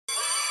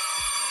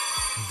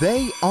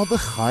They are the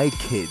Chai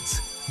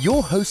Kids.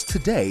 Your host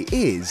today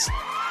is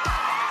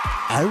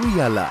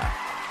Ariella.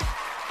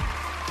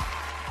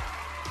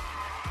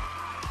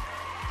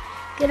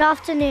 Good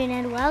afternoon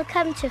and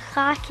welcome to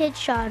Chai Kids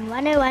Show on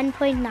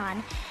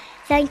 101.9.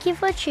 Thank you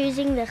for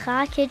choosing the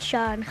Chai Kids Show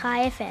on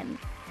Chai FM.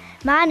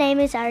 My name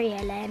is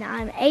Ariella and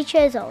I'm 8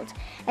 years old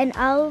and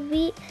I will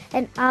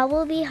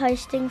be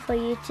hosting for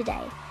you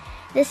today.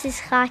 This is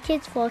Chai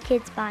Kids for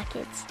Kids by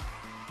Kids.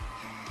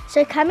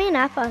 So coming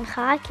up on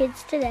Chai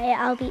Kids today,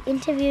 I'll be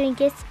interviewing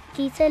Gita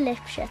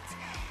Lipshitz,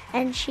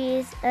 and she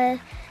is a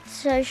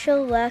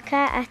social worker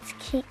at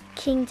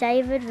King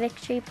David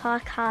Victory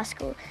Park High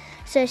School.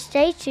 So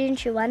stay tuned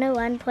to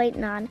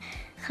 101.9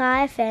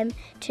 Chai FM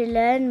to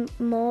learn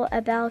more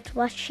about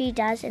what she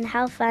does and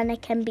how fun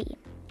it can be.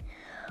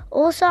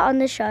 Also on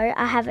the show,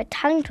 I have a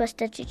tongue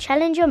twister to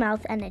challenge your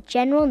mouth and a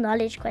general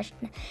knowledge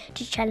question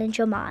to challenge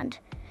your mind.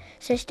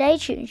 So stay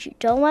tuned, you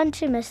don't want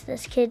to miss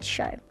this kids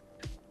show.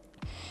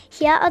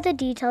 Here are the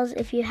details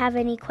if you have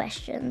any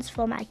questions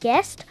for my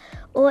guest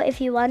or if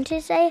you want to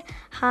say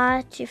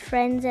hi to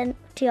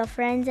your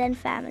friends and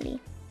family.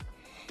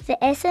 The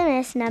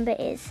SMS number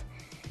is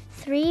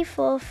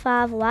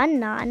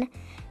 34519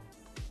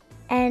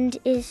 and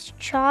is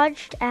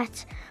charged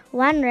at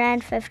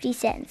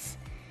R1.50.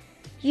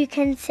 You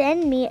can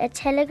send me a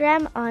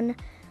telegram on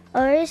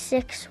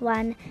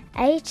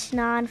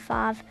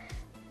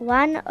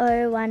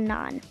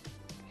 061-895-1019.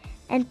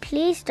 And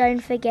please don't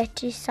forget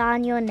to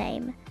sign your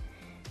name.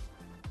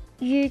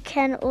 You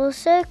can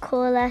also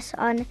call us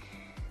on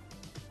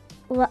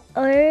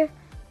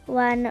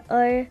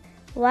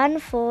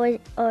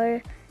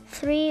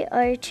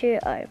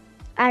 010-140-3020.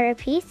 I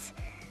repeat,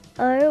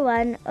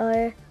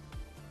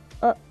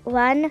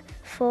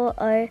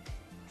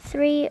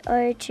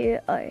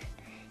 010-140-3020.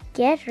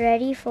 Get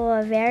ready for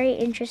a very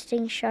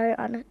interesting show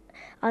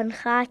on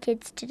Chai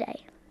Kids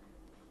today.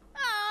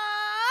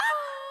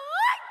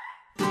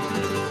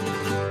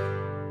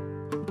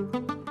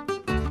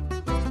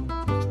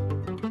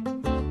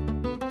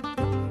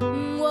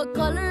 What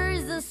color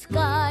is the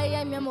sky?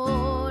 Ay, mi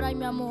amor, ay,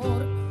 mi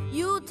amor.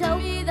 You tell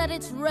me that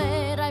it's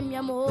red. Ay, mi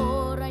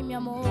amor, ay, mi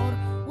amor.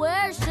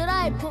 Where should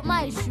I put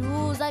my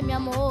shoes? Ay, mi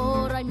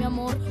amor, ay, mi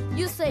amor.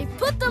 You say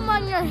put them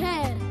on your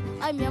head.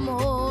 Ay, mi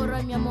amor,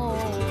 ay, mi amor.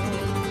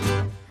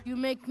 You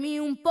make me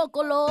un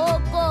poco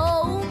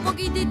loco, un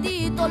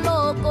poquitito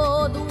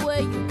loco. The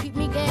way you keep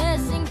me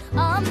guessing,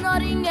 I'm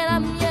nodding and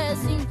I'm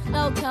yesing.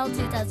 I'll count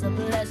it as a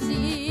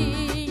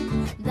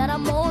blessing that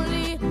I'm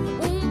only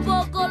un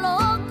poco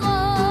loco.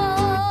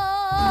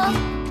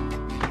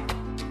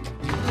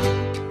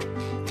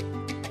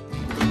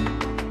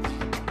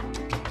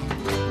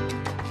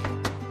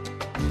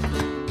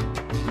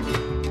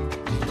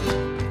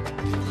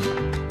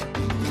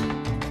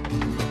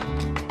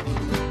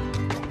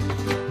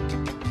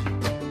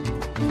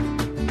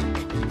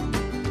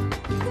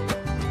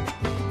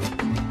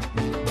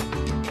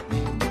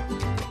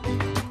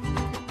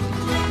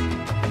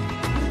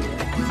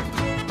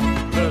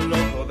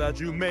 That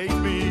you make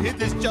me,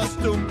 it is just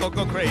un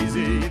poco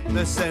crazy,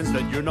 the sense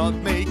that you're not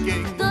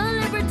making the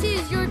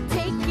liberties you're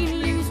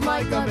taking leaves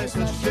my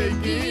cabeza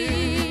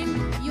shaking.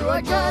 You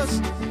are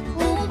just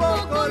un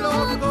poco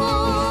loco.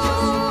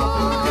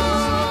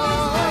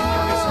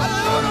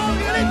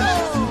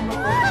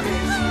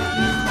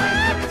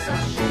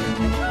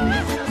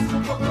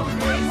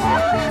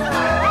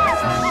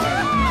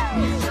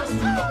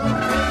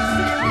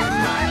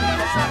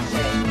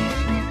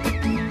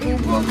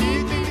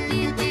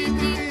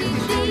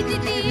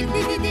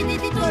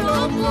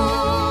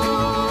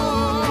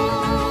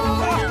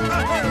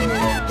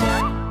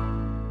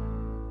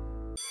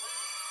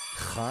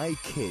 Chai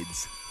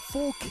Kids,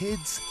 for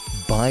kids,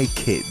 by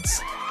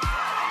kids.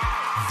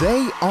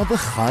 They are the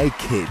Chai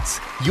Kids.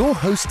 Your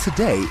host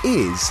today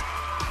is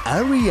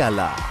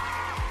Ariella.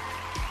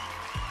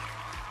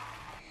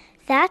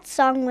 That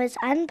song was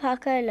Un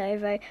Poco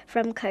Loco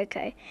from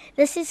Coco.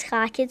 This is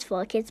Chai Kids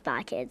for Kids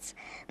by Kids.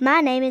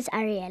 My name is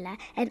Ariella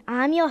and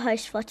I'm your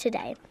host for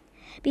today.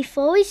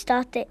 Before we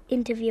start the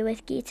interview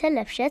with Gita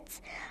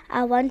Lipshitz,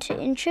 I want to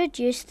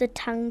introduce the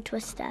tongue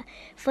twister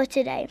for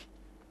today.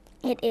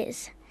 It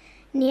is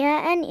near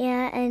an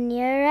ear, a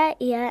nearer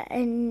ear,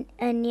 and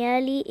a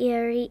nearly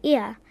eerie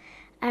ear.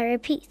 I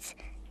repeat,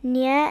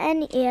 near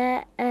an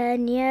ear, a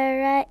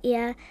nearer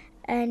ear,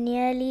 a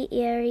nearly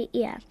eerie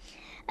ear.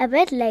 A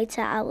bit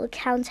later, I will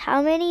count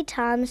how many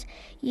times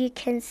you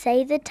can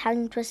say the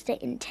tongue twister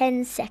in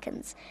 10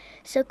 seconds.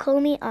 So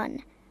call me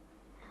on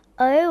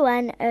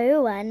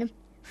 0101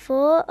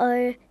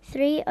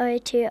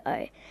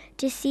 403020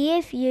 to see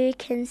if you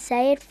can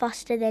say it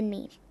faster than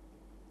me.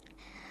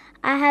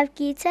 I have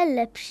Gita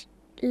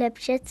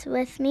Lipshitz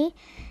with me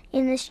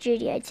in the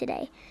studio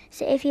today.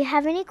 So if you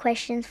have any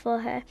questions for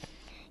her,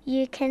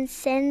 you can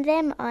send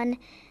them on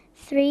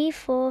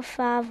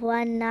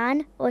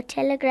 34519 or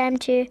telegram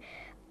to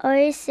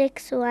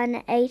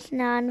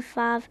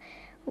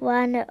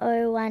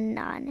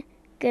 061-895-1019.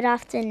 Good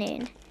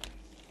afternoon.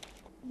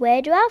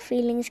 Where do our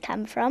feelings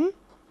come from?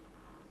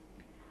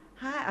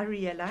 Hi,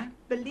 Ariella.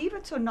 Believe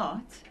it or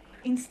not,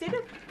 instead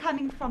of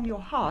coming from your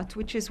heart,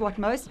 which is what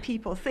most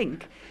people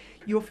think,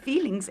 your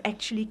feelings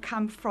actually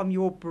come from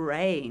your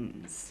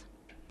brains.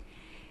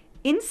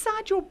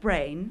 Inside your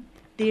brain,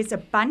 there's a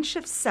bunch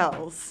of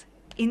cells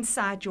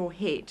inside your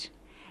head,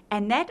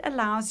 and that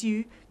allows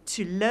you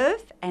to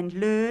live and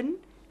learn,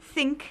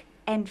 think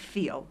and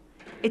feel.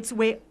 It's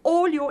where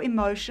all your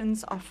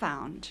emotions are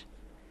found.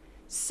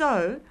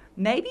 So,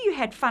 maybe you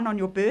had fun on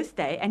your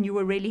birthday and you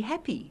were really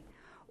happy.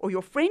 Or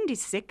your friend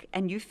is sick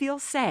and you feel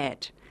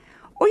sad.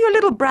 Or your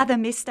little brother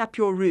messed up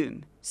your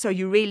room, so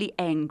you're really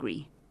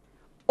angry.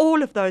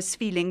 All of those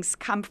feelings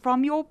come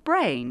from your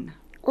brain.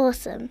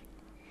 Awesome.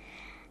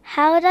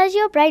 How does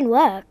your brain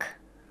work?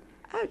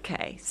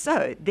 Okay,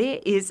 so there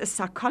is a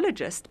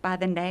psychologist by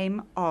the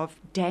name of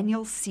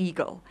Daniel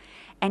Siegel,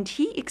 and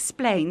he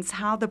explains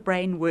how the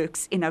brain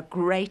works in a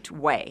great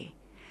way.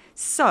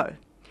 So,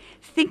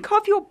 think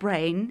of your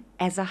brain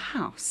as a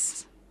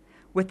house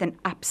with an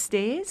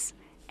upstairs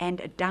and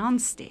a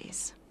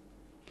downstairs.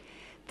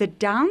 The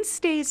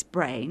downstairs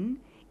brain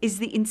is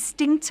the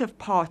instinctive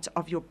part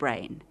of your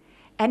brain,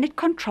 and it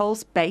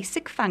controls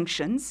basic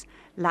functions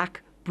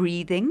like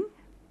breathing,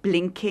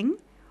 blinking,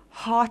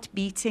 heart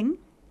beating,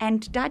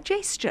 and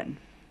digestion.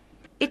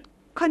 It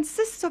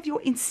consists of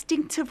your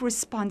instinctive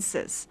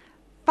responses,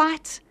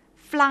 fight,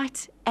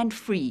 flight, and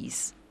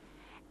freeze.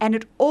 And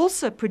it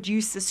also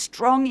produces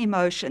strong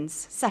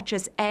emotions such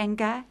as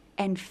anger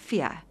and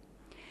fear.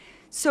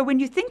 So when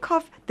you think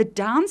of the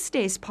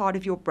downstairs part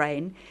of your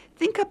brain,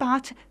 think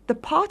about the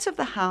part of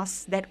the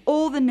house that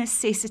all the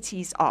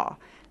necessities are,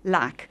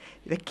 like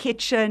the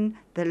kitchen,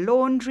 the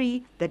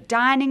laundry, the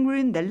dining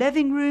room, the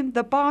living room,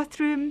 the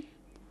bathroom.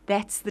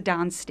 That's the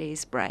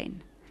downstairs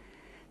brain.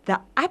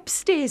 The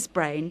upstairs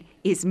brain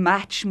is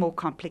much more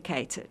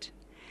complicated.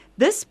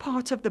 This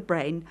part of the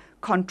brain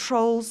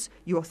controls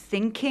your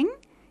thinking,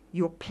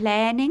 your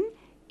planning,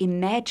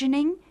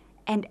 imagining,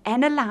 and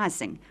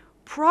analyzing,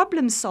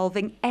 problem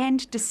solving,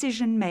 and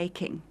decision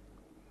making.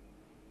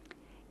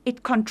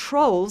 It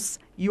controls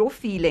your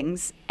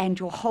feelings and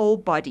your whole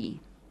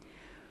body.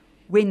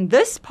 When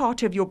this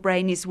part of your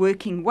brain is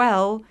working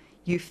well,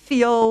 you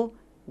feel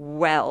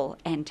well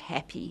and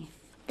happy.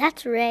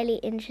 That's really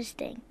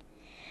interesting.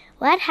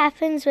 What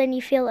happens when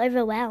you feel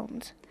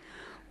overwhelmed?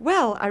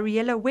 Well,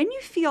 Ariella, when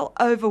you feel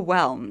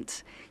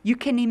overwhelmed, you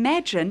can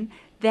imagine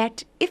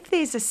that if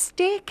there's a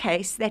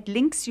staircase that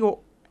links your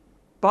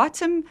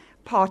bottom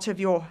part of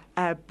your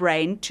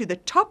brain to the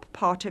top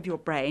part of your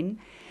brain,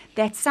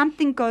 that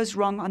something goes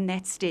wrong on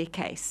that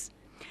staircase.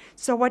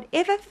 So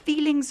whatever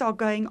feelings are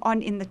going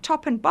on in the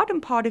top and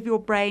bottom part of your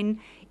brain,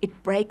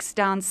 it breaks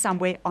down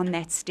somewhere on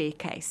that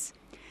staircase.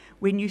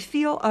 When you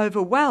feel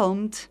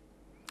overwhelmed,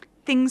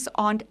 things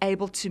aren't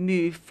able to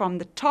move from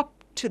the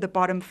top to the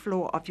bottom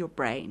floor of your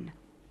brain.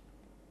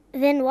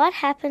 Then what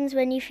happens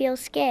when you feel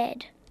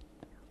scared?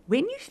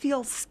 When you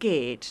feel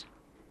scared,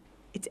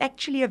 it's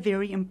actually a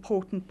very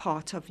important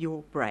part of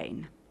your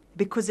brain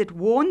because it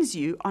warns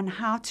you on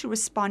how to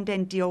respond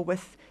and deal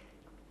with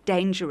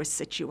dangerous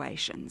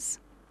situations.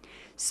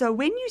 So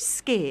when you're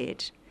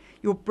scared,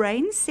 your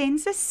brain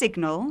sends a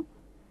signal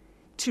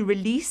to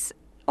release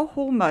a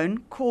hormone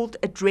called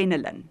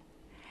adrenaline.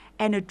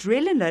 And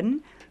adrenaline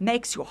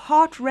makes your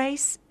heart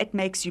race, it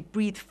makes you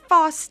breathe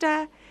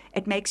faster,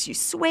 it makes you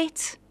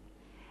sweat,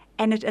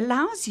 and it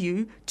allows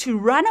you to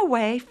run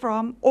away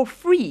from or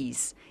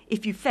freeze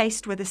if you're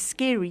faced with a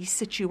scary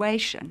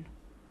situation.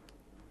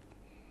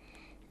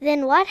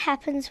 Then what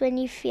happens when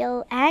you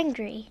feel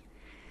angry?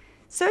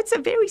 So it's a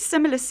very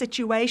similar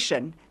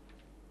situation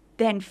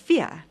than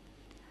fear.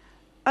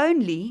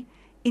 Only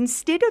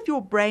instead of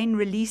your brain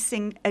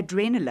releasing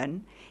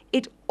adrenaline,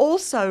 it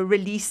also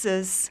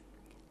releases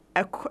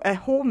a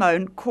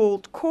hormone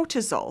called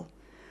cortisol.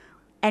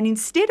 And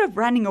instead of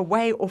running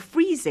away or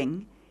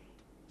freezing,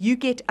 you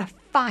get a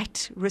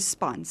fight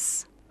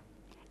response.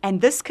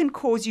 And this can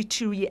cause you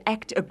to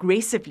react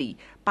aggressively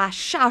by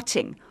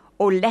shouting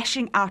or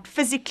lashing out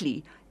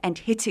physically and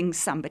hitting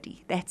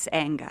somebody. That's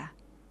anger.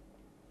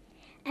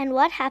 And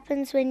what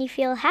happens when you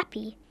feel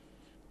happy?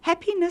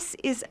 Happiness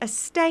is a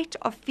state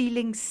of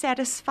feeling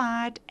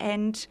satisfied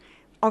and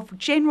of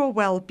general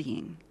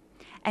well-being.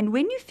 And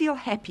when you feel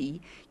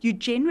happy, you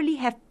generally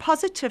have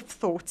positive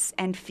thoughts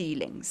and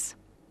feelings.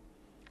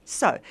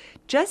 So,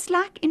 just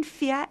like in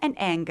fear and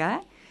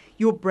anger,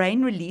 your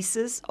brain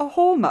releases a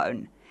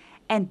hormone,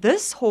 and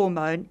this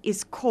hormone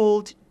is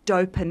called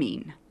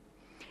dopamine.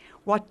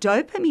 What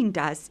dopamine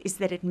does is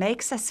that it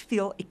makes us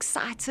feel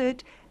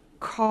excited,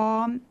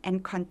 calm,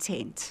 and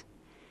content.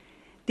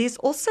 There's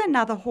also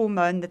another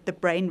hormone that the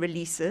brain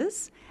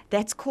releases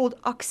that's called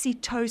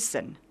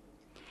oxytocin.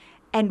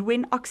 And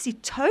when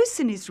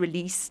oxytocin is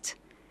released,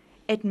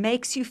 it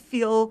makes you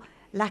feel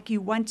like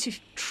you want to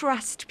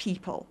trust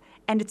people.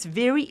 And it's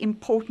very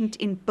important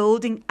in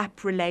building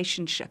up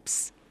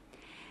relationships.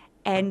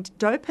 And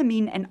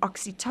dopamine and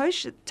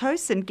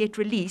oxytocin get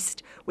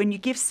released when you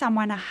give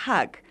someone a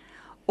hug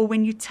or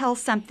when you tell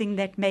something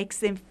that makes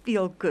them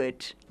feel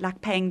good,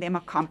 like paying them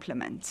a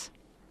compliment.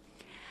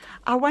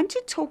 I want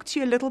to talk to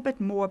you a little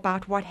bit more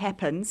about what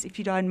happens, if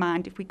you don't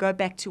mind, if we go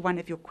back to one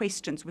of your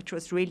questions, which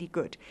was really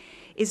good,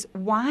 is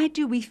why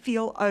do we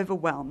feel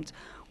overwhelmed?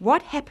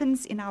 What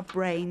happens in our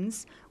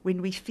brains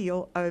when we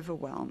feel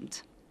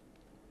overwhelmed?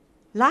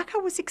 Like I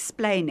was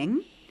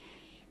explaining,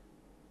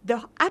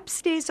 the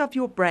upstairs of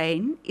your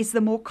brain is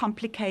the more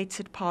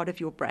complicated part of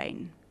your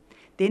brain.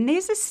 Then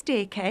there's a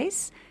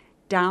staircase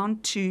down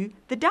to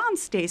the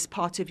downstairs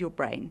part of your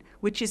brain,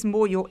 which is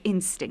more your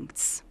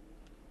instincts.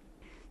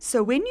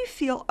 So when you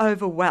feel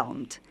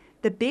overwhelmed,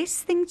 the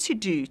best thing to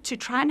do to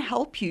try and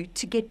help you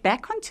to get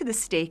back onto the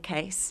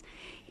staircase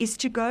is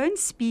to go and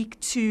speak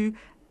to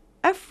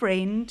a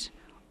friend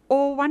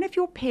or one of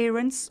your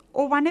parents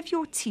or one of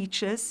your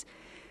teachers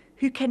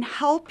who can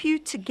help you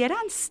to get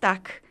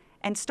unstuck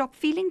and stop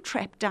feeling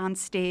trapped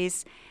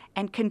downstairs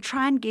and can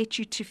try and get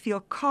you to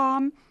feel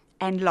calm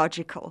and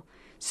logical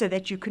so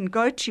that you can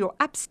go to your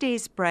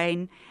upstairs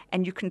brain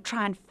and you can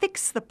try and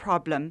fix the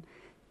problem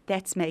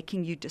that's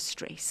making you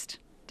distressed.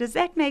 Does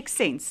that make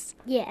sense?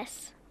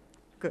 Yes.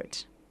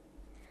 Good.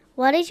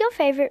 What is your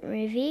favorite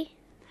movie?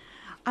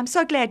 I'm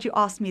so glad you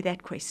asked me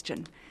that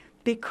question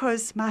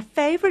because my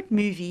favorite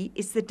movie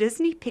is the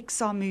Disney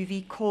Pixar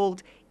movie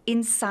called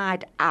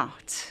Inside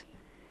Out.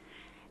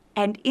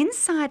 And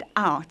Inside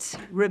Out,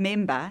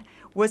 remember,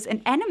 was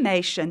an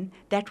animation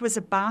that was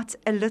about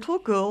a little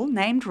girl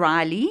named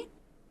Riley.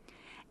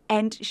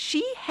 And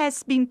she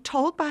has been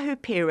told by her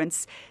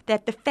parents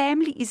that the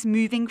family is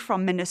moving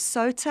from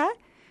Minnesota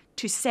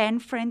to San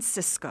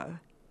Francisco.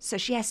 So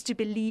she has to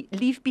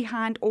leave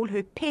behind all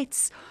her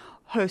pets,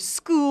 her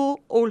school,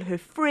 all her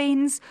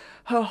friends,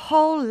 her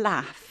whole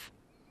life.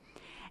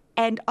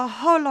 And a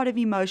whole lot of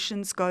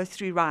emotions go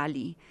through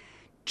Riley.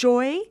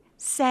 Joy,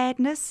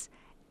 sadness,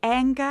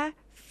 anger,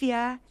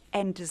 fear,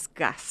 and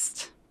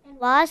disgust. And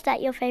why is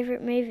that your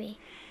favorite movie?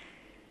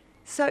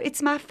 So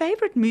it's my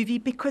favorite movie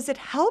because it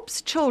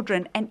helps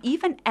children and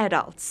even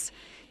adults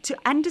to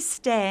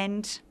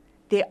understand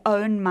their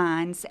own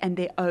minds and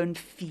their own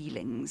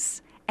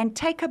feelings and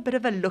take a bit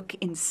of a look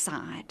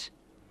inside.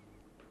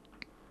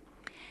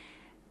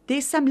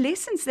 There's some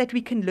lessons that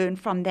we can learn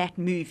from that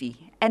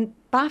movie, and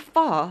by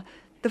far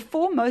the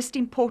four most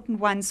important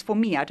ones for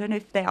me, I don't know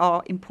if they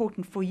are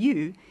important for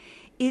you,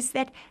 is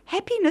that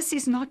happiness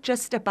is not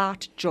just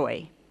about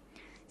joy.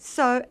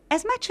 So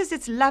as much as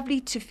it's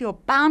lovely to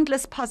feel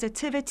boundless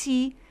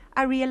positivity,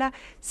 Ariella,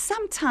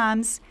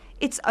 sometimes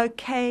it's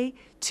okay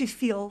to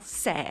feel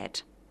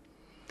sad.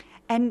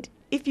 And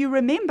if you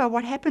remember,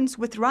 what happens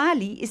with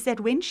Riley is that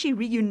when she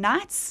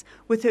reunites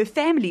with her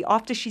family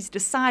after she's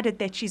decided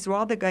that she's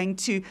rather going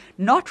to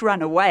not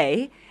run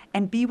away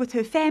and be with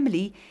her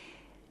family,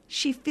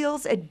 she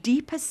feels a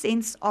deeper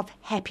sense of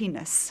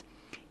happiness,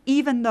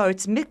 even though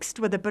it's mixed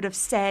with a bit of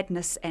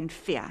sadness and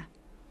fear.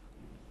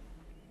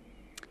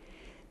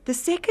 The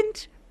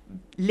second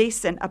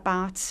lesson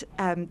about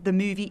the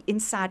movie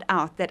Inside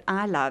Out that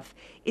I love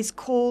is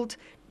called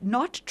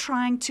Not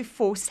Trying to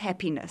Force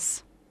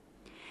Happiness.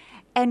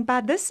 And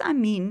by this I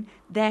mean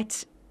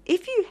that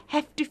if you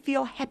have to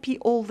feel happy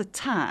all the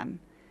time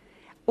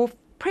or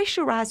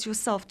pressurize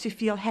yourself to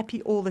feel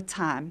happy all the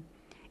time,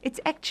 it's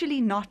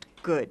actually not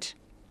good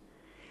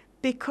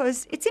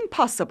because it's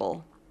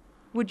impossible.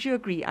 Would you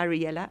agree,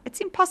 Ariella? It's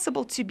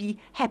impossible to be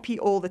happy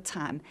all the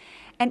time.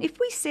 And if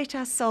we set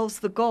ourselves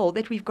the goal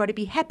that we've got to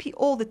be happy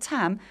all the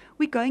time,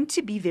 we're going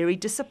to be very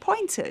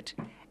disappointed.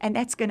 And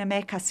that's going to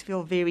make us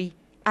feel very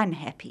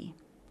unhappy.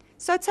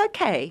 So it's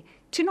okay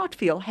to not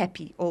feel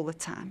happy all the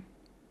time.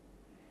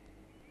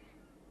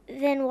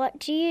 Then what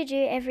do you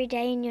do every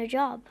day in your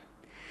job?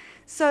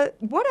 So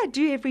what I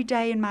do every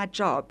day in my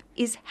job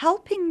is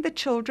helping the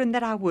children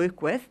that I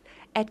work with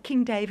at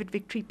King David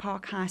Victory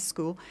Park High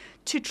School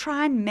to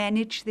try and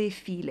manage their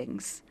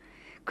feelings.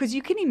 Because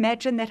you can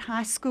imagine that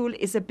high school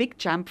is a big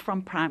jump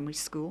from primary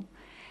school,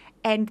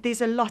 and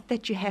there's a lot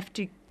that you have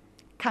to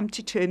come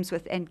to terms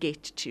with and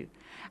get to.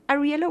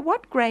 Ariella,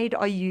 what grade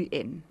are you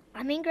in?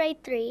 I'm in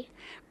grade 3.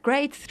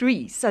 Grade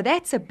 3, so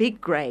that's a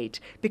big grade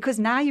because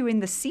now you're in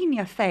the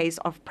senior phase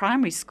of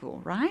primary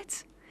school,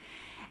 right?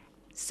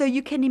 So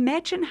you can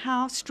imagine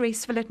how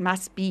stressful it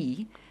must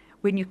be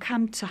when you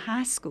come to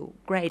high school,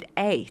 grade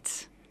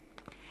 8.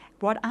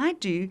 What I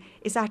do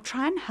is I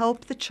try and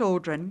help the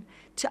children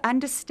to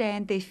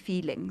understand their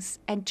feelings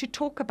and to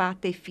talk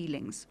about their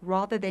feelings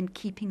rather than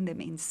keeping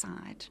them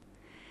inside.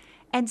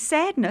 And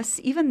sadness,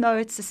 even though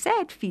it's a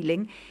sad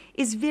feeling,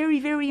 is very,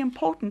 very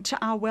important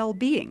to our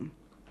well-being.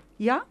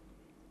 Yeah?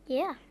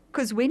 Yeah.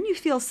 Because when you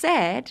feel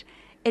sad,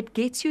 it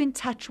gets you in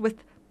touch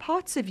with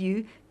parts of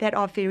you that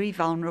are very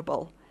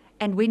vulnerable.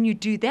 And when you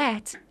do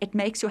that, it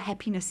makes your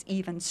happiness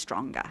even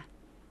stronger.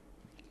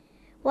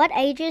 What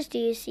ages do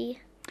you see?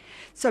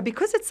 So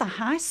because it's a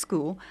high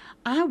school,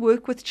 I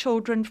work with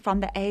children from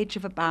the age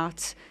of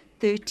about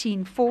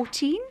 13,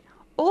 14,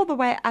 all the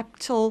way up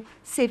till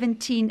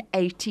 17,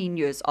 18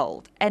 years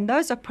old. And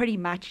those are pretty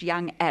much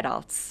young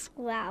adults.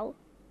 Wow.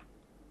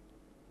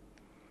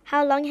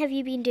 How long have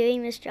you been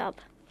doing this job?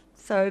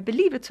 So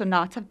believe it or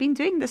not, I've been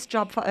doing this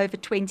job for over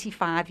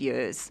 25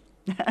 years.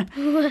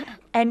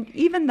 And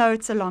even though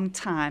it's a long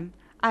time,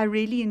 I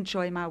really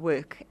enjoy my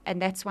work, and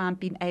that's why I've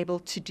been able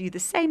to do the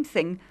same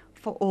thing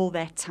for all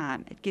that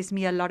time. It gives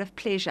me a lot of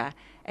pleasure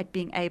at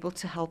being able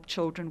to help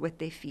children with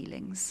their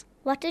feelings.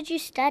 What did you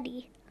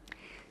study?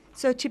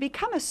 So to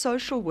become a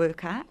social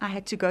worker, I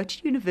had to go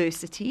to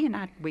university, and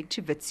I went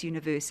to Wits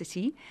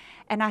University,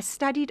 and I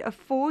studied a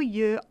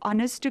 4-year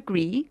honours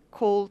degree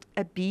called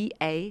a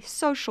BA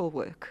Social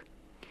Work.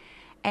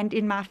 And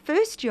in my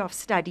first year of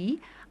study,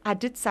 I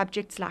did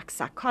subjects like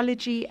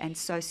psychology and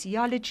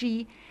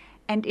sociology.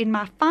 And in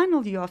my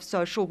final year of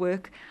social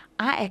work,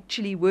 I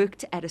actually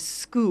worked at a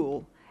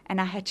school, and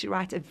I had to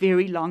write a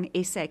very long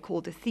essay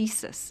called a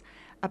thesis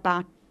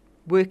about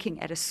working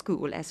at a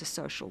school as a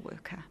social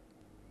worker.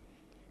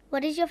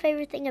 What is your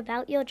favorite thing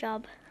about your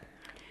job?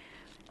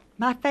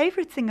 My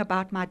favorite thing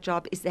about my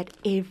job is that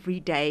every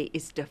day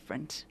is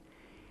different.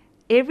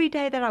 Every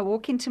day that I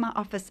walk into my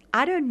office,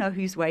 I don't know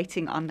who's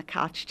waiting on the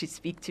couch to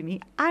speak to me.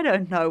 I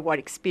don't know what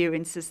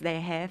experiences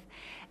they have.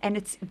 And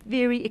it's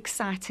very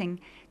exciting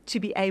to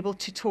be able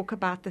to talk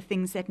about the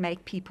things that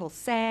make people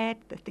sad,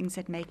 the things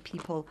that make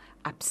people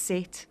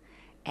upset,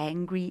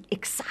 angry,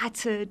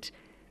 excited,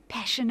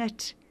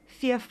 passionate,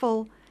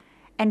 fearful,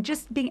 and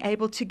just being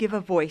able to give a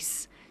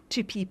voice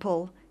to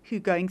people who are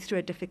going through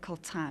a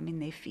difficult time in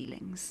their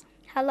feelings.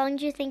 How long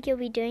do you think you'll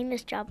be doing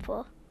this job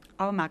for?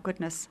 Oh my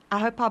goodness, I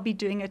hope I'll be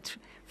doing it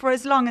for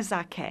as long as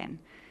I can,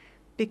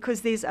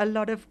 because there's a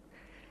lot of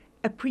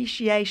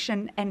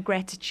appreciation and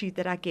gratitude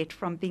that I get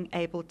from being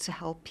able to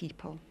help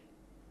people.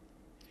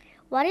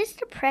 What is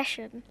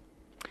depression?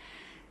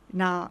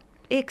 Now,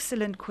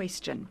 excellent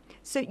question.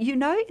 So you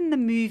know in the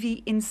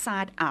movie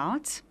Inside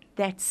Out,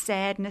 that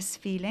sadness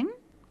feeling?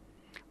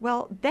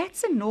 Well,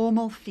 that's a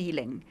normal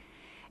feeling,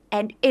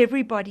 and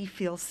everybody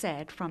feels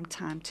sad from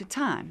time to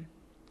time.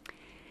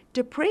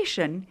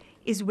 Depression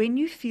is when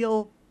you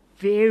feel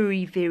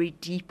very, very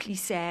deeply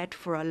sad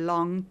for a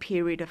long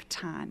period of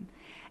time,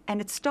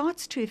 and it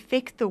starts to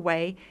affect the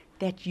way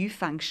that you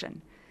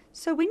function.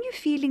 So when you're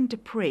feeling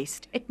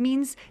depressed, it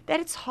means that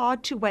it's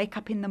hard to wake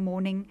up in the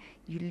morning,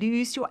 you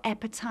lose your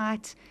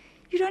appetite,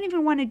 you don't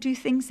even want to do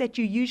things that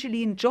you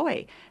usually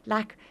enjoy,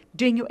 like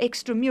doing your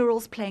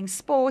extramurals, playing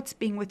sports,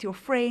 being with your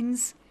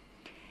friends.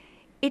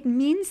 It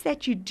means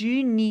that you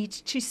do need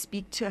to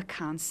speak to a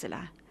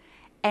counselor.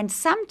 And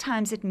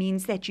sometimes it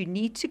means that you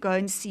need to go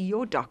and see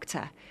your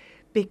doctor,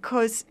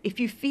 because if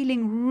you're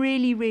feeling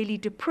really, really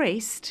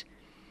depressed,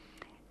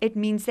 it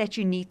means that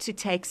you need to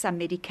take some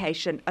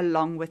medication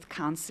along with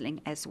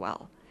counseling as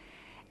well.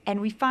 And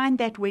we find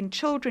that when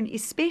children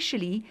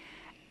especially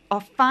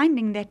are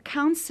finding that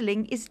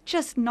counseling is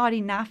just not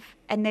enough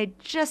and they're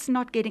just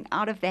not getting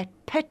out of that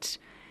pit,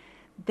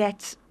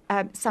 that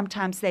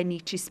sometimes they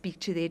need to speak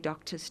to their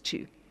doctors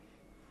too.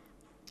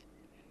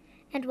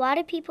 And why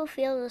do people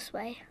feel this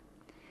way?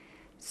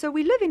 So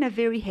we live in a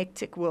very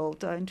hectic world,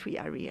 don't we,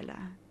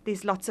 Ariella?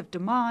 There's lots of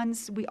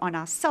demands. We're on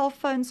our cell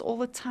phones all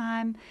the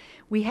time.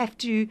 We have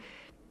to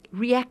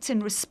react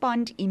and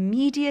respond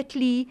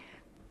immediately.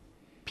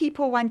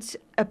 People want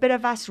a bit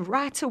of us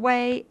right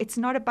away. It's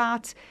not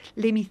about,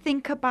 let me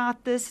think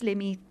about this, let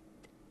me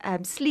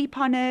sleep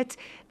on it.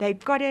 They've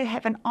got to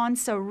have an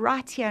answer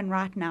right here and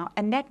right now.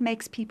 And that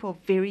makes people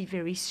very,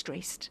 very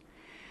stressed.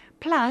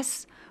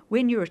 Plus,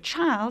 when you're a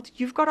child,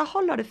 you've got a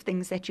whole lot of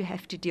things that you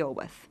have to deal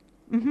with.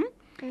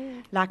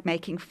 Like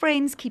making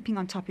friends, keeping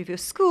on top of your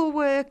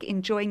schoolwork,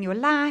 enjoying your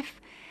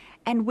life.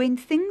 And when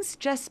things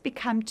just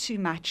become too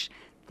much,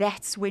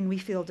 that's when we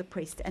feel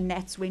depressed, and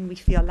that's when we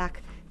feel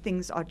like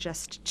things are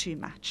just too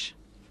much.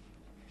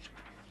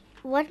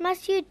 What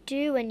must you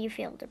do when you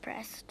feel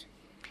depressed?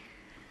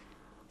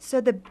 So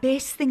the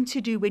best thing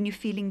to do when you're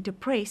feeling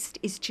depressed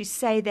is to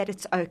say that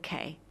it's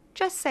okay.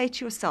 Just say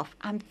to yourself,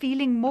 I'm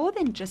feeling more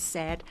than just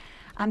sad.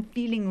 I'm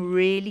feeling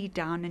really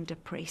down and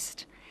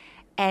depressed.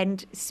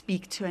 And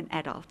speak to an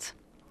adult.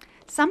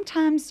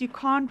 Sometimes you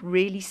can't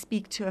really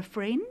speak to a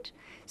friend,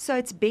 so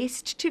it's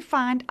best to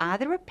find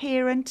either a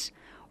parent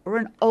or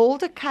an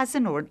older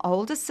cousin or an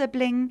older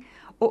sibling,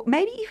 or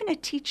maybe even a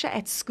teacher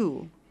at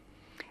school,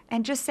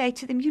 and just say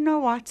to them, you know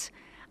what,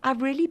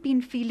 I've really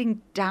been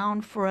feeling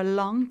down for a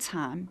long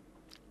time.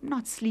 I'm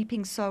not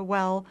sleeping so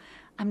well.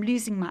 I'm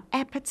losing my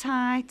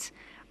appetite.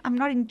 I'm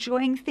not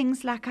enjoying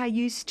things like I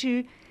used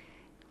to.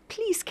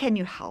 Please, can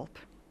you help?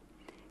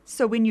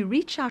 So when you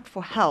reach out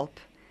for help,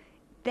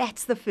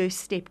 that's the first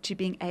step to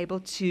being able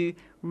to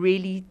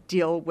really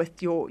deal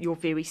with your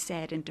very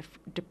sad and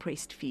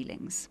depressed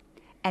feelings.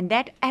 And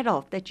that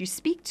adult that you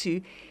speak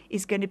to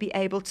is going to be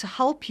able to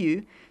help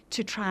you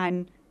to try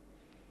and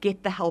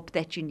get the help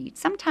that you need.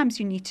 Sometimes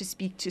you need to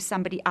speak to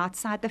somebody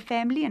outside the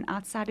family and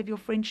outside of your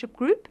friendship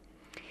group,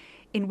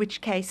 in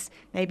which case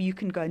maybe you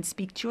can go and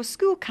speak to your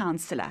school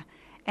counselor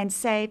and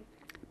say,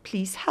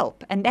 please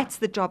help. And that's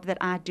the job that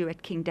I do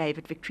at King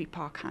David Victory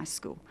Park High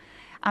School.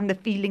 I'm the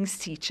feelings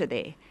teacher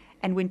there.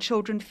 And when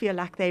children feel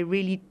like they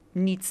really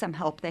need some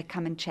help, they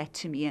come and chat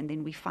to me, and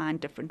then we find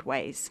different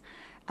ways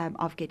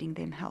of getting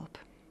them help.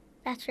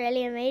 That's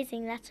really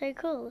amazing. That's so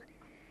cool.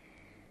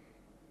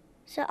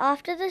 So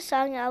after the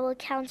song, I will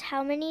count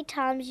how many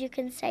times you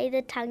can say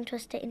the tongue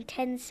twister in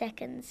 10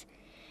 seconds.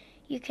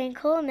 You can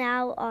call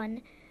now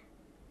on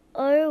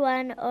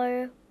 010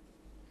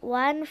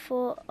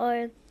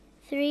 140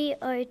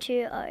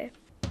 3020.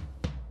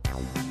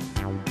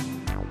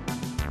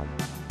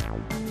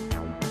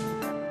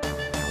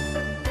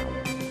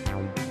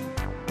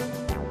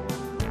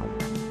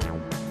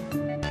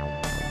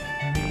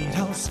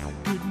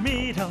 Good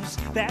meadows,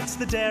 that's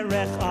the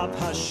derech of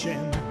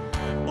Hashem.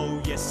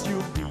 Oh yes,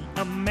 you'll be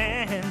a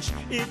mensch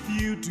if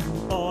you do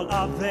all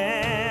of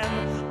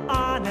them.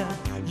 Honor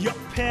your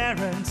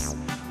parents,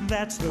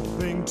 that's the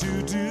thing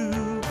to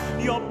do.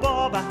 Your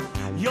Baba,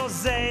 your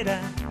Zeta,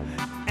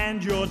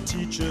 and your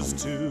teachers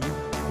too.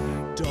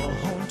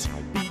 Don't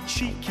be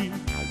cheeky,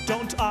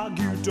 don't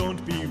argue,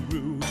 don't be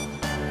rude.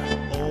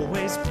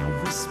 Always be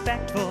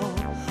respectful,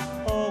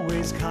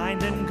 always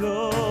kind and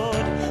good.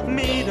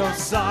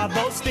 Midos are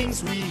those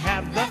things we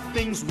have, the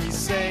things we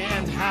say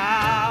and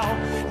how.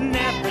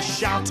 Never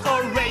shout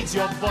or raise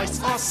your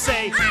voice or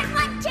say, I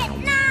want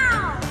it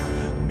now!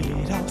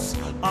 Midos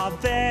are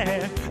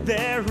there,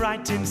 they're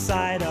right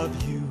inside of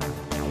you.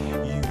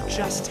 You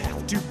just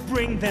have to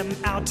bring them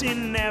out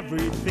in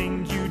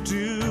everything you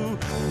do.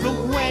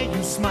 The way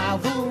you smile,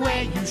 the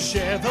way you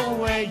share, the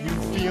way you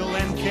feel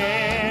and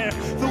care.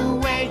 The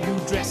way you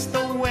dress,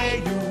 the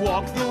way you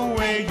walk, the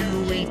way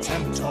you eat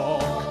and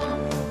talk.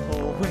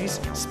 Always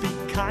speak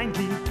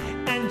kindly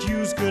and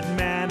use good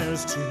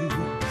manners too.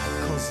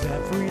 'Cause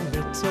every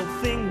little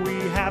thing we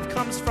have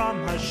comes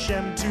from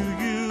Hashem to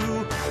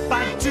you.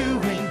 By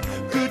doing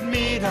good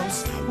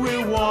midos,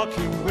 we're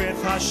walking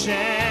with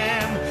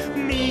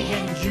Hashem. Me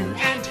and you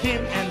and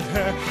him and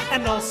her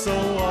and also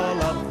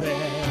all of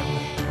them.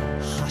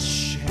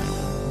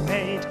 Hashem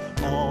made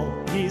all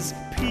his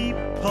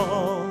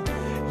people,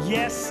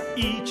 yes,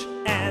 each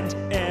and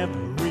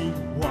every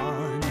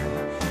one.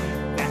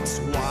 That's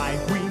why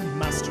we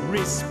must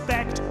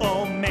respect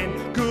all men.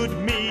 Good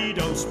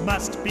midos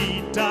must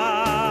be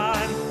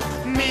done.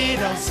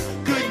 Midos,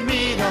 good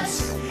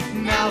midos,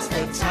 now's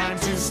the time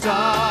to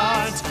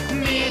start.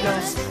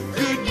 Midos,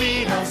 good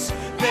midos,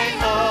 they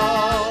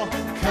all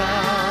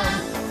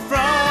come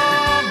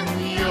from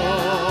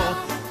your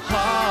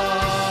heart.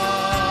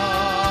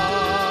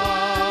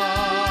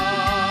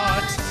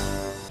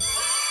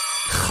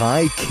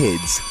 Chai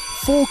Kids,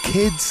 for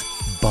kids,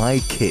 by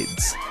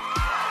kids.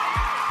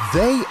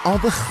 They are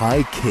the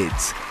Chai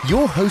Kids.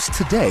 Your host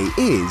today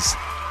is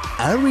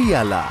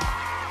Ariella.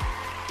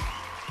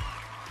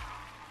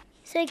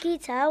 So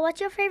Gita, what's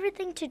your favorite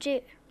thing to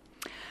do?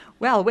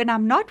 Well, when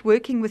I'm not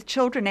working with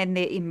children and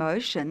their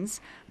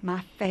emotions,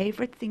 my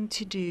favorite thing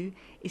to do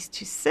is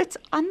to sit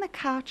on the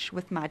couch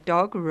with my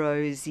dog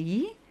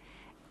Rosie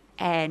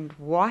and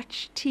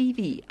watch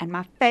TV. And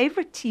my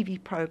favorite TV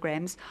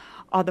programs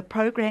are the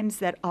programs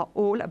that are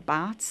all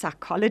about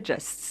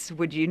psychologists.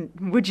 Would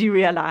you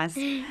realize?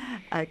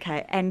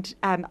 Okay, and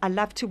I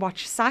love to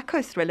watch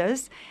psycho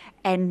thrillers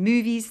and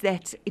movies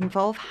that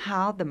involve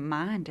how the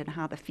mind and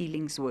how the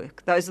feelings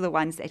work. Those are the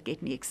ones that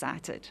get me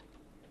excited.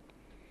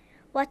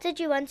 What did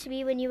you want to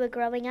be when you were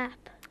growing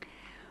up?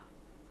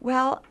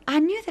 Well, I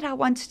knew that I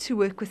wanted to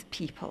work with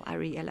people,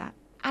 Ariella.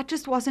 I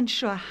just wasn't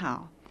sure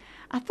how.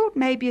 I thought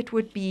maybe it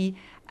would be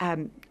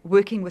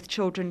working with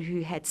children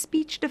who had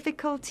speech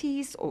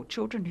difficulties or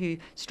children who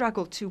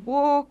struggled to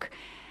walk.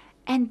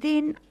 And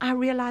then I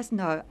realized,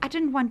 no, I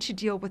didn't want to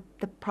deal with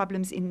the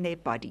problems in their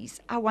bodies.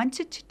 I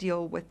wanted to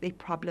deal with their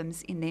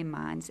problems in their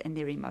minds and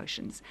their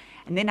emotions.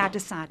 And then I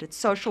decided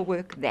social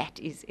work, that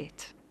is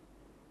it.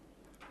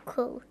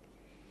 Cool.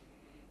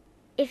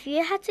 If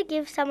you had to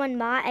give someone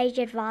my age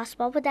advice,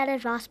 what would that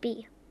advice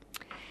be?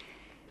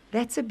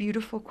 That's a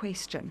beautiful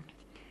question.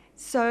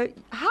 So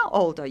how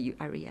old are you,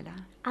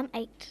 Ariella? I'm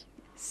 8.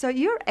 So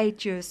you're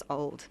 8 years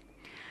old.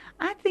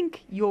 I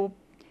think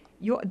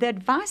the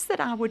advice that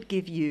I would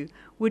give you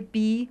would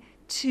be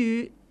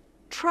to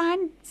try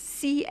and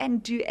see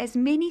and do as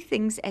many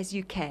things as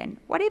you can,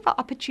 whatever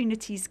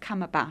opportunities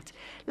come about.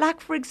 Like,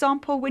 for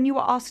example, when you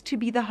were asked to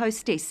be the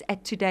hostess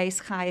at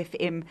today's Chai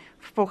FM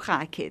for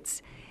Chai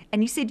Kids,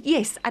 and you said,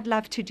 yes, I'd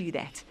love to do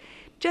that.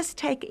 Just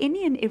take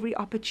any and every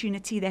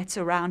opportunity that's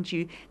around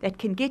you that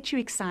can get you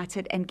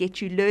excited and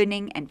get you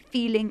learning and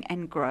feeling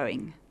and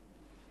growing.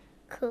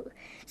 Cool.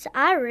 So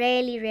I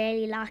really,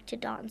 really like to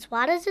dance.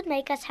 Why does it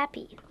make us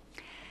happy?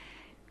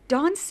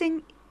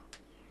 Dancing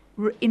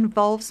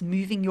involves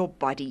moving your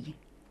body,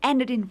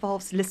 and it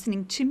involves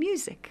listening to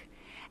music.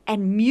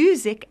 And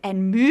music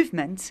and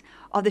movement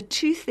are the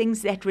two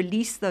things that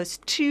release those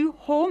two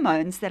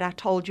hormones that I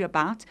told you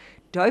about,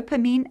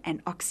 dopamine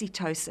and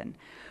oxytocin.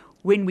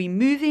 When we're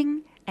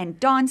moving and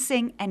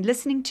dancing and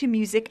listening to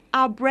music,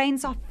 our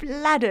brains are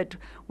flooded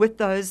with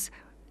those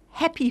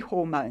happy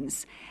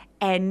hormones.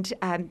 And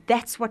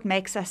that's what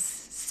makes us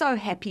so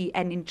happy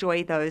and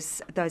enjoy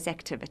those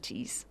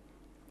activities.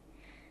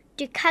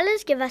 Do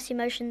colors give us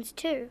emotions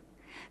too?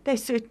 They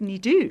certainly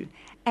do.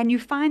 And you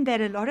find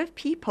that a lot of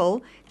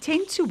people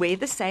tend to wear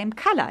the same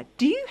color.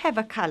 Do you have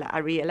a color,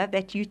 Ariella,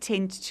 that you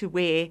tend to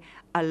wear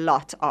a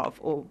lot of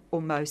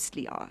or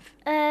mostly of?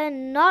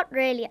 Not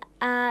really.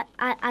 I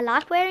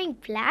like wearing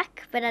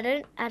black, but I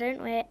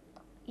don't wear.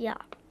 Yeah,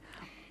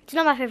 it's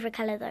not my favorite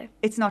color though.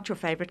 It's not your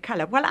favorite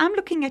color. Well, I'm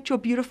looking at your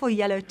beautiful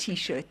yellow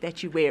T-shirt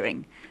that you're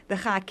wearing, the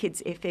Chai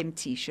Kids FM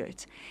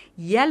T-shirt.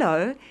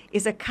 Yellow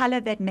is a color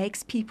that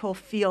makes people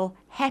feel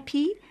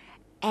happy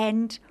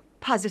and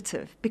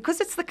positive because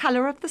it's the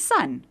color of the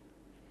sun.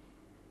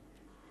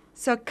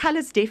 So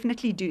colors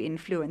definitely do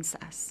influence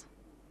us.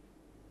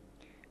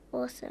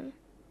 Awesome.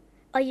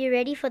 Are you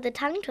ready for the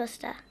tongue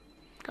twister?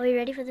 Are we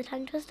ready for the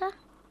tongue twister?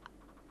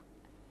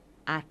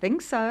 I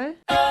think so.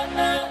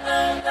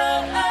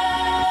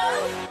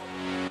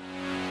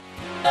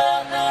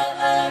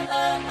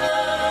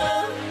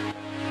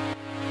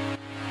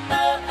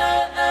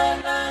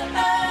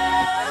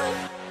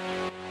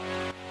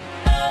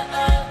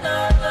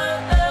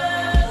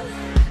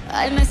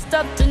 I messed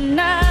up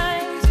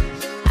tonight.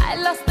 I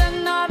lost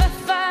another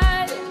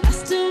fight.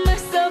 Lost to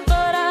myself,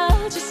 but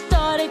I'll just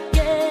start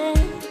again.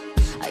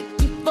 I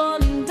keep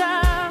falling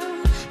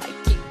down. I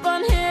keep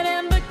on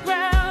hitting the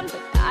ground,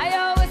 but I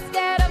always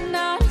get up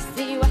now to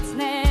see what's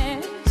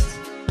next.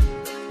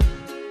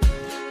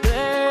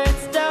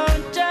 Birds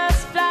don't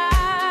just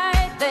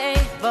fly, they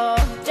fall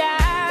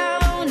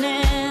down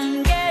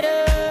and get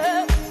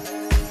up.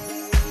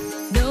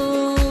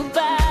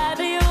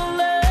 Nobody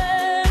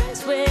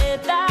learns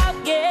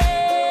without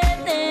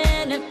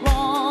getting it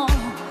wrong.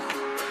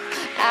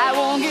 I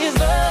won't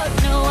give up,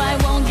 no, I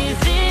won't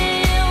give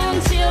in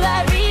till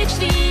I reach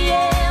the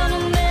end,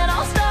 and then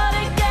I'll start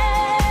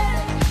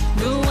again.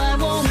 No, I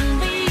won't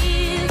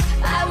leave.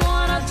 I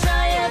wanna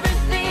try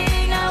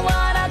everything. I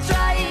wanna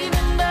try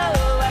even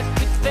though I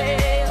could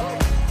fail.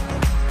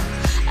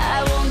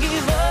 I won't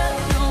give up,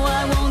 no,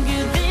 I won't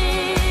give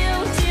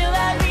in till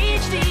I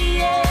reach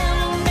the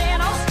end, and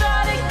then I'll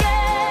start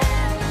again.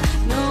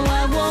 No,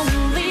 I won't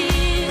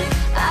leave.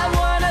 I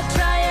wanna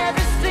try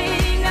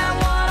everything. I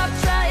wanna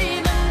try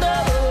even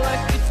though I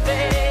could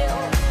fail.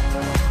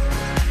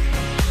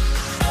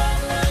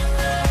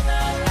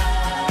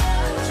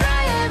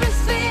 Try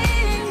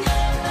everything.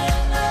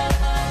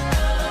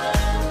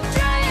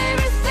 Try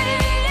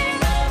everything.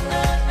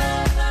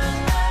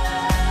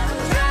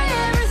 Try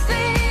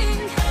everything.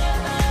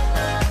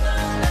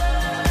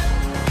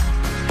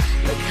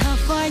 Look how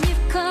far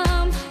you've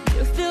come.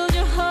 You filled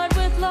your heart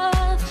with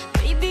love.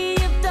 Baby,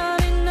 you've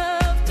done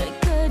enough.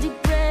 Take a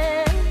deep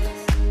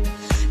breath.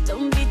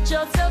 Don't beat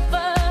yourself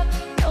up.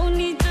 No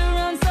need to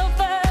run so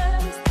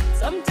fast.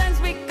 Sometimes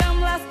we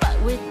come last, but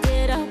we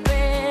did our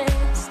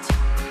best.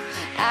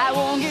 I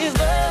won't give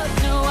up,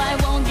 no, I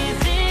won't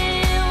give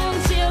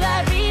in till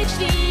I reach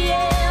the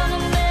end,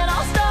 and then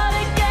I'll start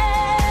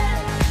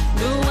again.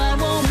 No, I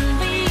won't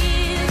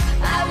leave.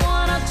 I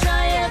wanna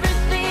try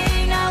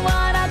everything. I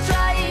wanna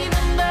try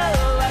even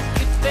though I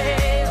could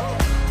fail.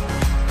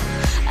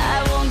 I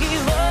won't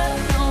give up,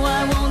 no, I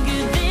won't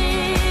give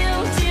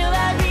in till I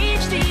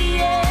reach the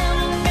end,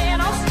 and then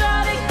I'll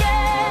start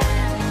again.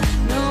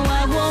 No,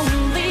 I won't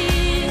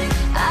leave.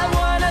 I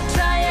wanna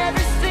try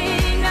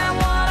everything. I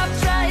wanna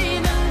try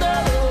even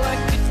though I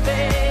could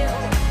fail.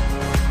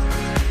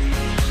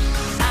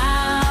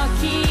 I'll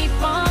keep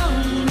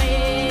on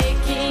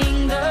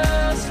making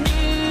those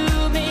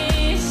new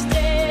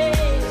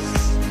mistakes.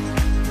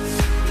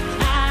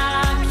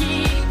 I'll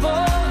keep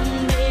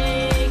on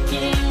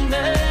making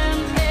them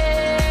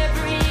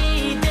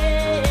every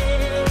day.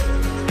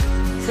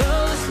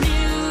 Those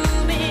new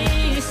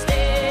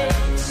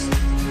mistakes.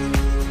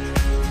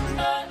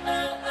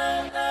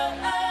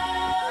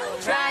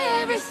 Try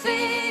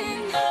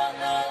everything.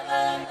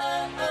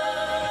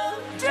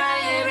 Try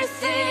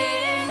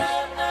everything.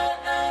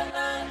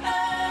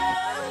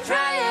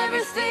 Try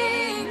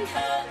everything.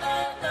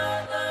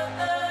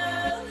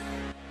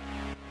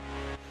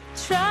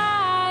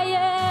 Try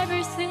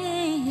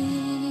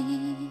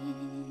everything.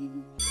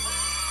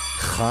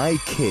 Chai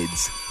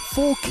Kids,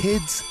 for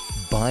kids,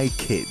 by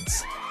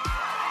kids.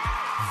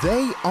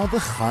 They are the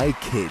Chai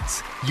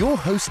Kids. Your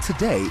host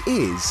today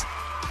is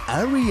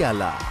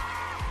Ariella.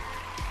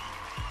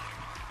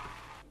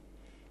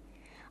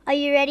 Are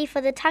you ready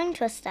for the tongue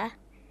twister?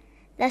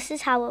 This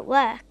is how it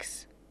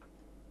works.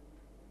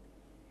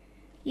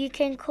 You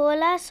can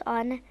call us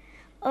on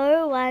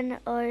 010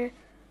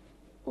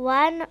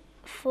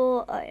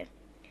 140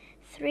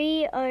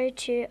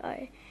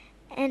 3020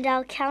 and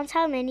I'll count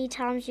how many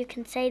times you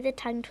can say the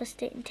tongue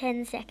twister in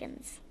 10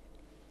 seconds.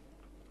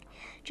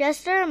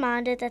 Just a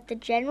reminder that the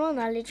general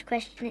knowledge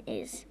question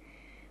is,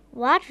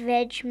 what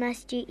veg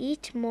must you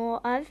eat more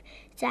of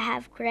to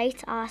have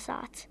great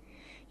eyesight?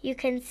 You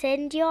can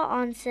send your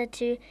answer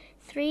to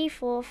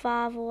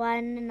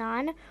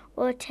 34519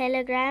 or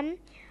telegram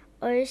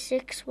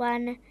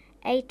 061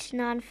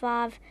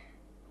 895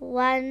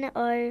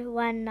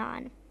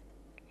 1019.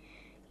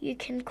 You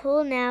can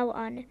call now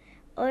on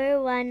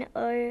 010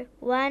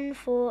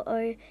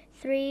 140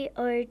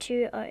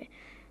 3020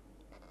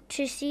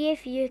 to see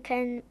if you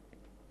can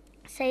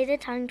Say the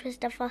tongue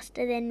twister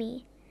faster than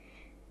me.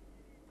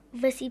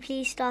 Vissy,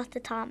 please start the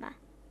timer.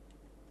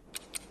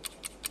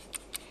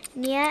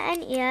 Near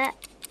an ear,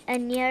 a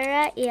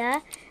nearer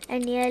ear, a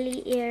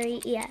nearly eerie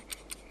ear.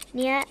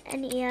 Near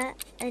an ear,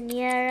 a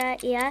nearer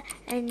ear,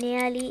 a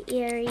nearly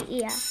eerie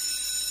ear.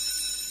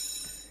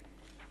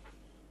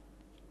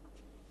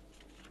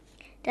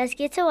 Does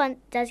Gita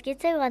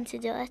want to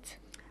do it?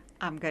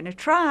 I'm going to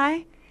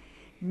try.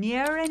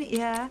 Near an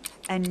ear,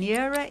 a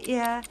nearer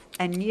ear,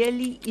 a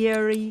nearly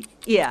eerie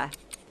ear.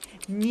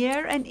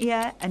 Near an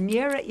ear, a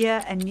nearer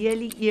ear, a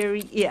nearly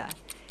eerie ear.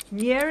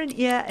 Near an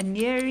ear, a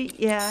nearly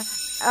ear.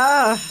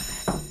 Oh!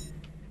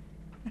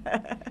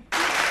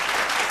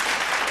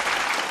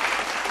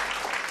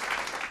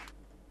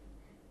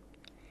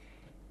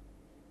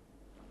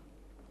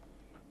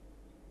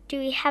 Do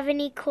we have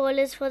any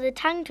callers for the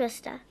tongue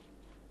twister?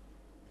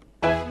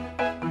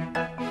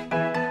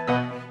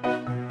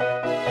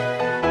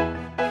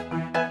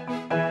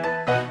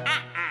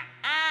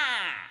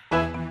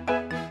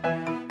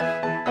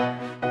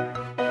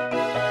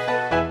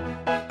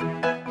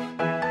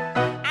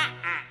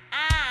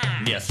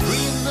 Near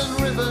streams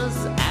and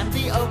rivers and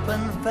the open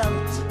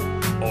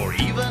veldt, or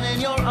even in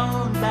your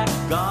own back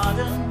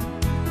garden,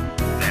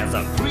 there's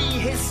a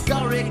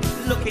prehistoric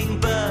looking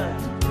bird.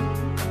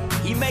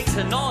 He makes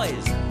a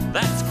noise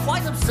that's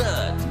quite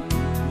absurd.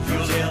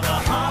 You'll hear the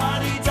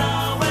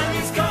hardy-dar when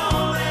he's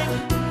calling,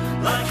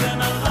 like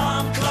an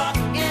alarm clock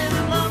in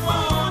the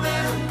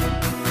morning.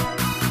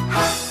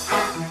 Ha,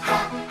 ha, ha,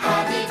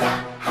 hardy-da,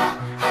 ha,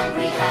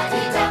 hungry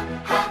hardy-da,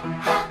 ha,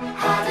 ha,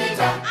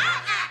 hardy-da. Ha,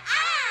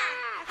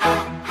 ha,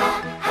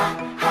 ha,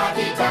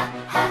 hardy-da,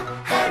 ha,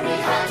 hungry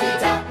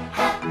hardy-da,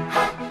 ha,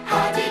 ha,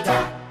 hardy-da.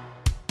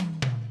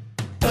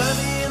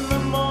 Early in the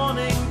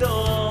morning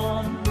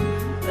dawn,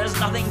 there's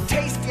nothing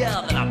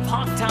tastier than a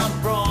Parktown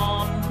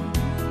prawn.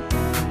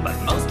 But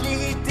mostly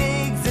he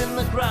digs in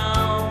the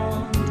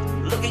ground,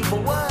 looking for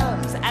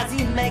worms as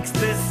he makes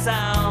this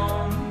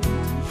sound.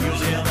 You'll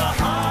hear the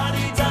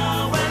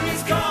hardy-dar when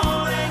he's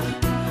calling,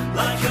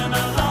 like an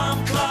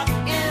alarm clock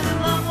in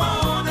the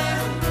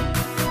morning.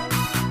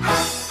 Ha,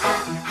 ha,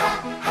 ha,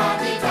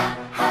 hardy-da,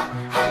 ha,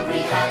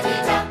 hungry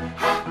hardy-da,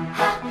 ha,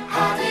 ha,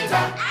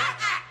 hardy-da. Ha,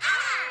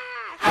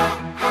 ha,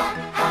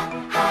 ha,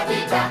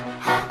 hardy-da,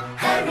 ha,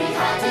 hairy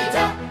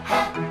hardy-da, ha,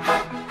 ha,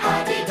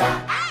 hardy-da.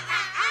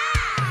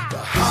 The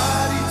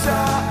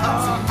hardy-dar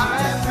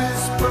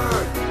Irish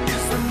bird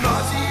is the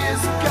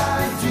naughtiest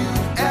guy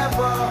you've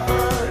ever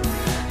heard.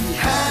 He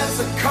has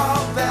a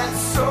call that's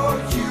so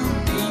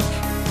unique.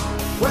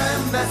 When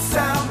that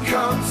sound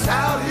comes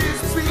out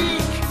his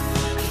beak,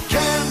 he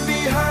can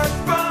be heard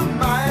from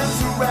miles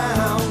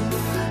around.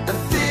 And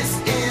this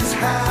is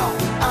how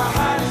a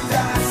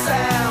hardy-dar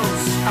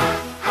sounds.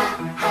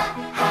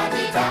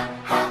 Hardy-da,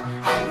 ha,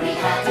 hungry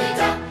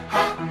hardy-da,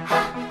 ha,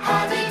 ha,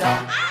 hardy-da.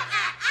 Ha,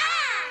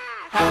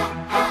 ha,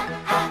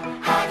 ha,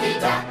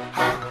 hardy-da,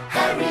 ha,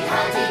 hairy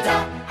hardy-da,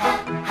 ha,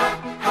 ha,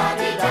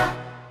 hardy-da.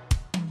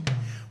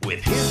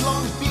 With his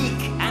long beak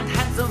and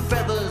handsome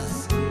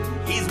feathers,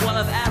 he's one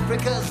of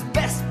Africa's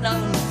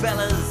best-known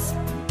fellas.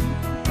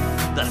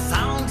 The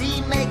sound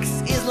he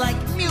makes is like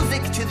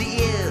music to the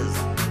ears.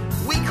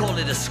 We call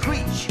it a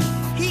screech.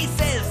 He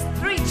says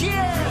 3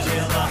 cheers.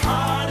 Hear the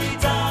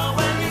hardy-dar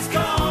when he's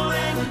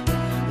calling,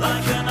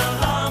 like an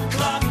alarm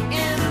clock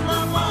in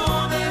the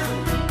morning.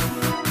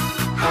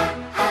 Ha,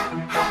 ha,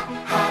 ha,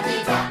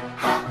 hardy-da,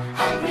 ha,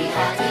 hungry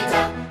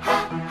hardy-da, ha,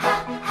 ha,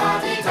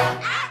 hardy-da.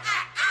 Ha,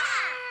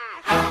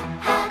 ha, ha,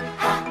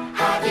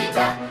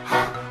 hardy-da, ha,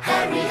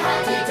 hairy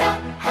hardy-da,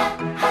 ha,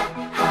 ha,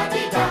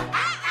 hardy-da.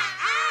 Ha,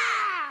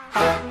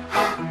 ha,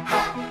 ha,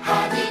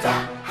 hardy-da,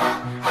 ha,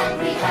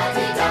 hungry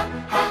hardy-da,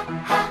 ha,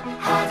 ha,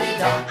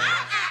 hardy-da. Ha,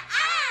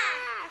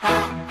 ha,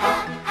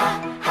 ha,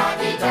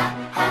 hardy-da,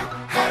 ha,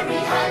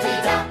 hairy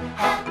hardy-da,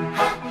 ha,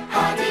 ha,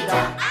 hardy-da.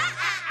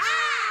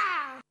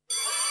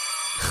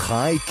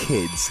 Chai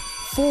Kids,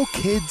 for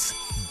kids,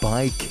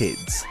 by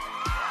kids.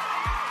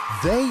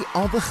 They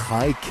are the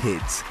Chai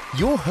Kids.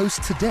 Your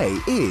host today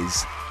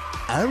is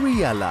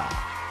Ariella.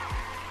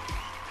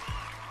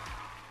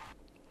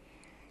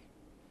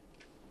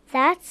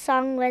 That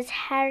song was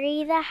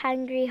Harry the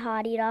Hungry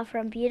Hardy-Dar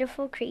from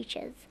Beautiful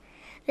Creatures.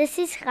 This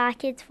is Chai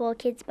Kids, for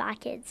kids, by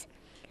kids.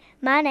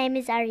 My name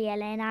is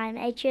Ariella and I am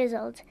 8 years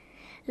old.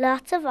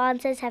 Lots of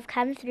answers have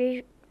come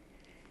through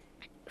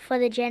for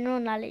the general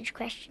knowledge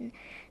question.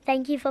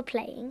 Thank you for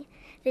playing.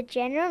 The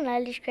general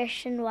knowledge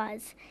question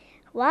was,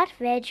 what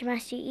veg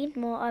must you eat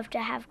more of to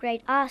have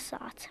great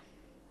eyesight?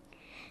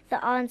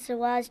 The answer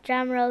was,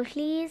 drum roll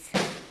please,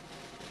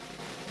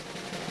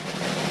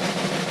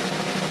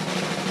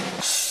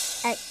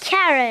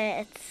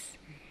 carrots.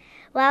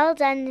 Well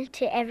done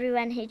to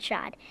everyone who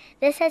tried.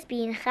 This has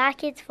been Chai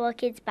Kids, for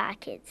kids, by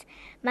kids.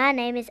 My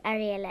name is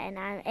Ariella and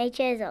I'm 8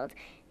 years old.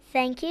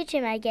 Thank you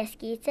to my guest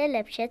Gita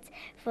Lipshitz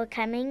for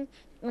coming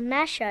on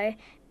my show,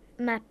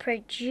 my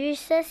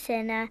producer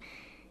Senna,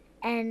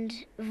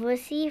 and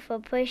Vusi for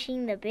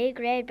pushing the big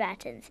red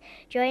buttons.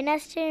 Join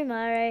us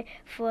tomorrow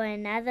for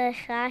another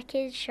Chai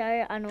Kids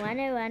show on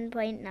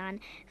 101.9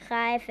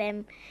 Chai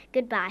FM.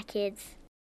 Goodbye, kids.